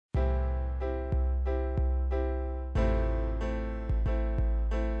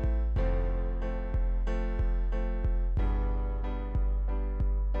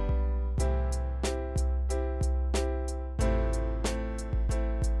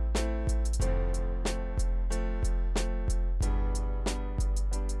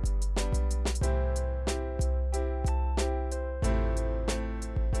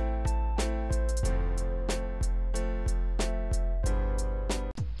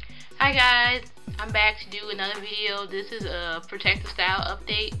Hi guys, I'm back to do another video. This is a protective style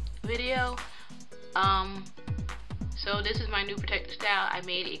update video. So this is my new protective style. I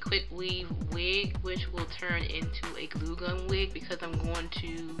made a Quickweave wig which will turn into a glue gun wig because I'm going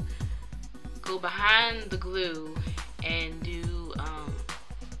to go behind the glue and do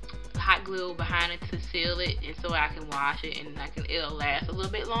hot glue behind it to seal it, and so I can wash it and it'll last a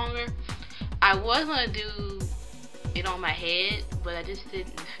little bit longer. I was gonna do it on my head, but I just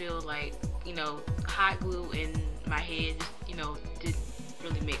didn't feel like, hot glue in my head just, didn't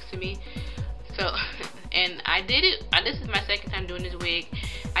really mix to me. So, and I did it, this is my second time doing this wig.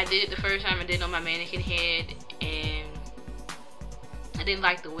 I did it the first time I did it on my mannequin head, and I didn't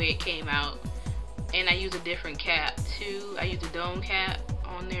like the way it came out. And I used a different cap too. I used a dome cap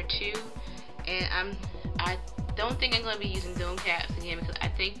on there too. And I don't think I'm going to be using dome caps again because I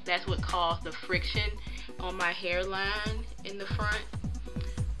think that's what caused the friction on my hairline in the front.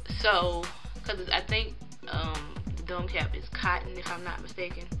 So, because I think the dome cap is cotton if I'm not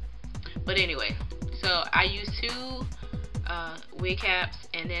mistaken. But anyway, so I used two wig caps,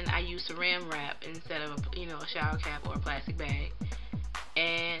 and then I used saran wrap instead of a shower cap or a plastic bag.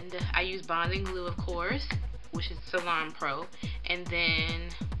 And I used bonding glue, of course, which is Salon Pro. And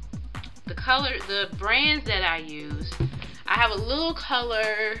then the brands that I use, I have a little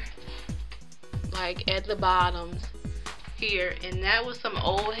color like at the bottoms here, and that was some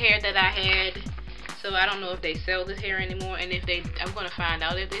old hair that I had. So I don't know if they sell this hair anymore, and if they, I'm gonna find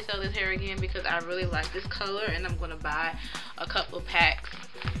out if they sell this hair again because I really like this color, and I'm gonna buy a couple of packs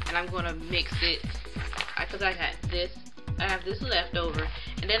and I'm gonna mix it because I have this left over,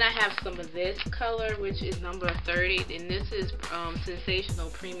 and then I have some of this color which is number 30, and this is Sensational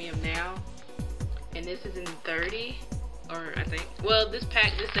Premium Now, and this is in 30, or I think, well, this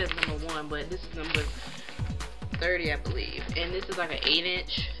pack, this says number 1, but this is number 30 I believe, and this is like an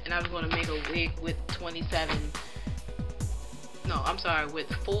 8-inch, and I'm going to make a wig with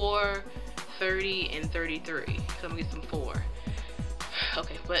 4, 30, and 33, so I'm going to get some 4.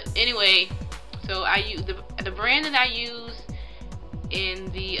 Okay, but anyway, so I use the brand that I use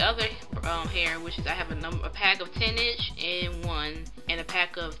in the other hair, which is I have a pack of 10-inch and 1, and a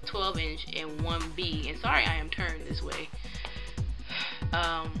pack of 12-inch and 1B. And sorry, I am turned this way.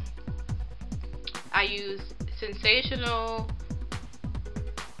 I use Sensational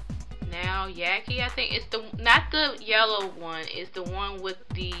Now Yaki. I think it's not the yellow one. It's the one with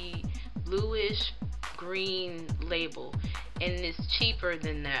the bluish green label. And it's cheaper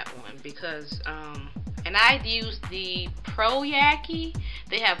than that one because and I use the Pro Yaki.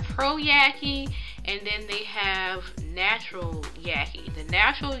 They have Pro Yaki, and then they have Natural Yaki. The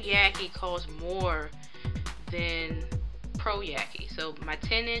Natural Yaki costs more than Pro Yaki. So my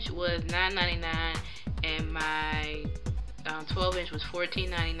 10-inch was $9.99 and my 12-inch was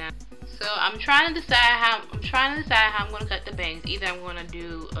 $14.99. So I'm trying to decide how I'm going to cut the bangs. Either I'm going to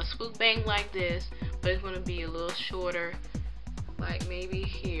do a swoop bang like this, but it's going to be a little shorter, like maybe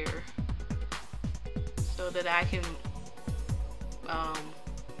here, so that I can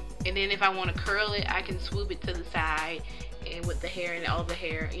and then if I want to curl it, I can swoop it to the side and with the hair and all the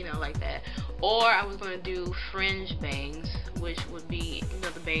hair, like that. Or I was going to do fringe bangs, which would be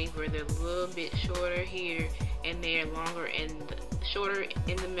the bangs where they're a little bit shorter here and they're longer and shorter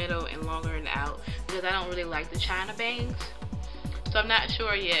in the middle and longer in the out, because I don't really like the China bangs. So I'm not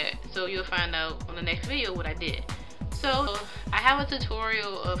sure yet, so you'll find out on the next video what I did. So I have a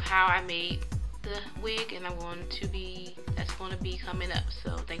tutorial of how I made the wig, and that's going to be coming up.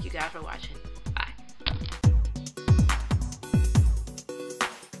 So thank you guys for watching.